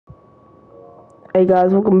Hey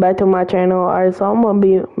guys, welcome back to my channel. Alright, so I'm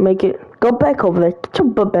gonna go back over there. Get your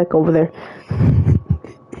butt back over there.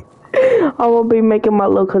 I'm gonna be making my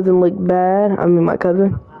little cousin look bad. I mean my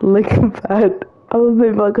cousin look bad. I'm gonna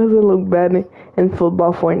make my cousin look bad in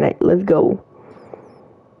football Fortnite. Let's go.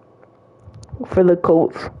 For the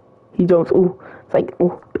Colts. He jumps, ooh, psych,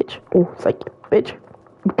 ooh, bitch, ooh, psych, bitch.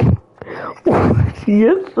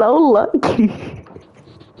 You're so lucky.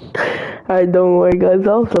 Alright, don't worry guys,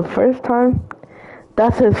 that was the first time.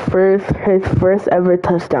 That's his first ever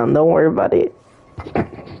touchdown. Don't worry about it.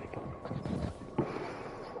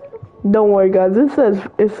 Don't worry, guys.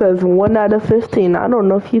 It says 1 out of 15. I don't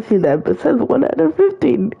know if you see that, but it says 1 out of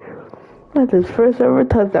 15. That's his first ever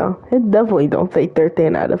touchdown. It definitely don't say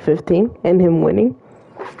 13 out of 15 and him winning.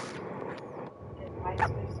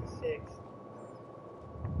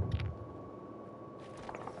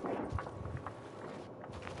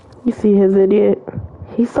 You see his idiot?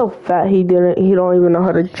 He's so fat he don't even know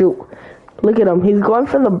how to juke. Look at him. He's going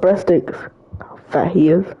for the breadsticks. How fat he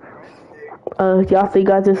is. Y'all see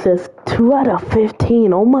guys, it says 2 out of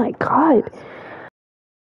 15. Oh my god.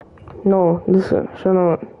 No, listen, shut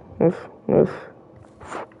up.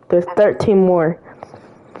 There's 13 more.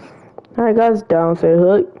 Alright guys, down, say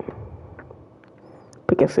hook.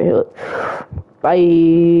 Pick and say hook. Bye.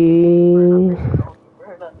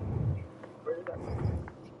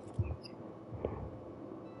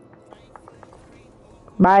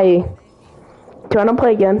 Bye. Do you wanna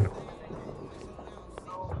play again?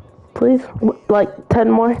 Please? Like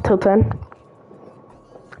 10 more till 10?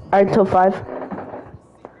 Alright, till 5.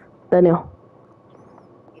 Daniel.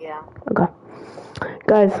 Yeah. Okay.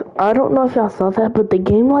 Guys, I don't know if y'all saw that, but the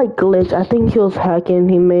game like glitched. I think he was hacking.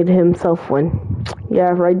 He made himself win.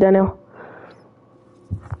 Yeah, right, Daniel?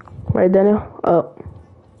 Right, Daniel? Oh.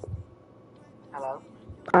 Hello?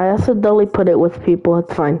 I accidentally put it with people.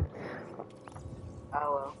 It's fine.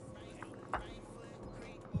 Oh, well.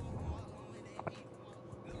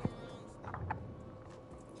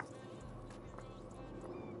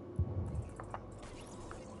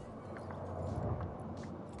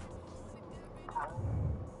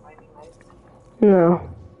 No.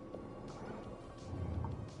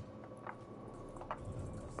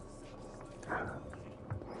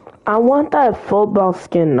 I want that football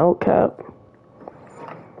skin, no cap.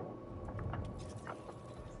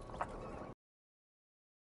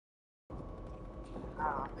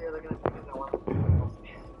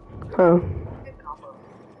 Huh.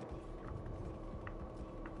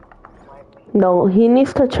 No, he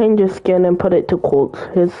needs to change his skin and put it to Colts.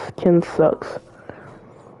 His skin sucks.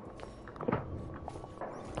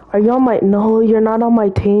 Are you on my... No, you're not on my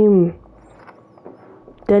team.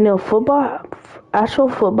 Daniel, actual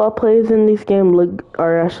football plays in these games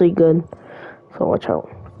are actually good. So watch out.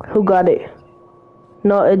 Who got it?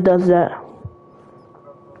 No, it does that.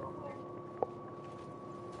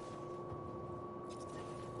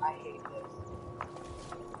 I hate this.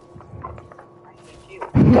 I hate you.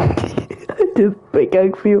 Just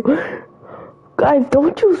pickaxe you. Guys,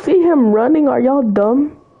 don't you see him running? Are y'all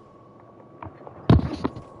dumb?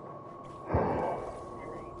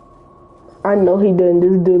 I know he didn't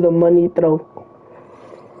just do the money throw.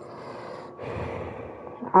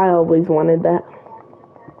 I always wanted that.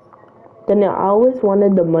 Daniel, I always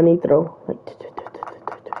wanted the money throw. Like,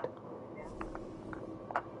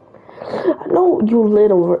 no, you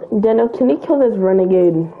little... Daniel, can you kill this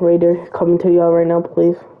renegade raider coming to y'all right now,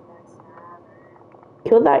 please?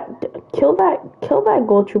 Kill that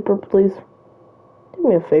gold trooper, please. Do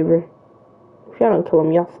me a favor. If y'all don't kill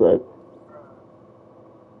him, y'all suck.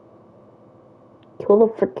 Kill the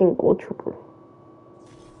freaking gold trooper.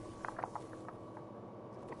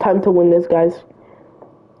 Time to win this, guys.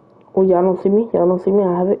 Oh, y'all don't see me? Y'all don't see me?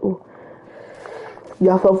 I have it. Ooh.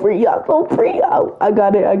 Y'all so free. Y'all so free. Oh, I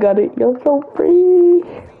got it. Y'all so free.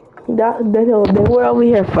 They were over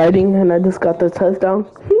here fighting, and I just got the touchdown.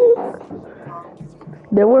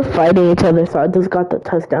 They were fighting each other, so I just got the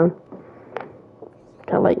touchdown.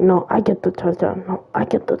 They're like, no, I get the touchdown. No, I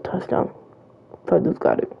get the touchdown. So I just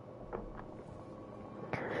got it.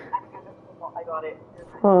 I got it.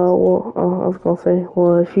 I was gonna say,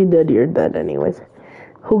 well, if you did, you're dead anyways.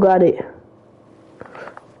 Who got it?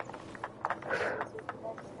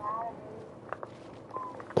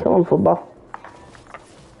 Kill him, football.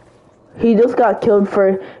 He just got killed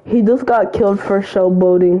for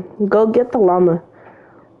showboating. Go get the llama.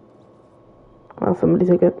 Oh, somebody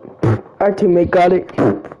take it. Our teammate got it.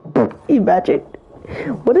 He matched it.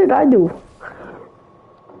 What did I do?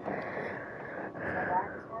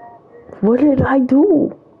 What did I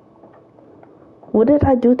do? What did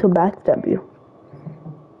I do to backstab you?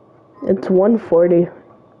 It's 140.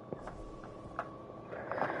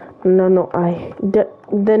 No,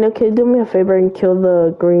 then okay, do me a favor and kill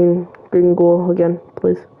the green ghoul again,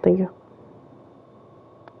 please. Thank you.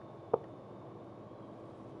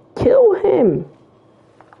 Kill him.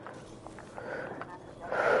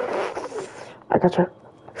 I gotcha.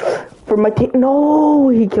 For my team. No,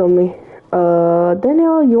 he killed me.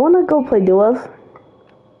 Daniel, you wanna go play duos?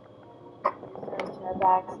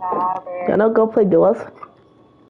 Gonna go play duos?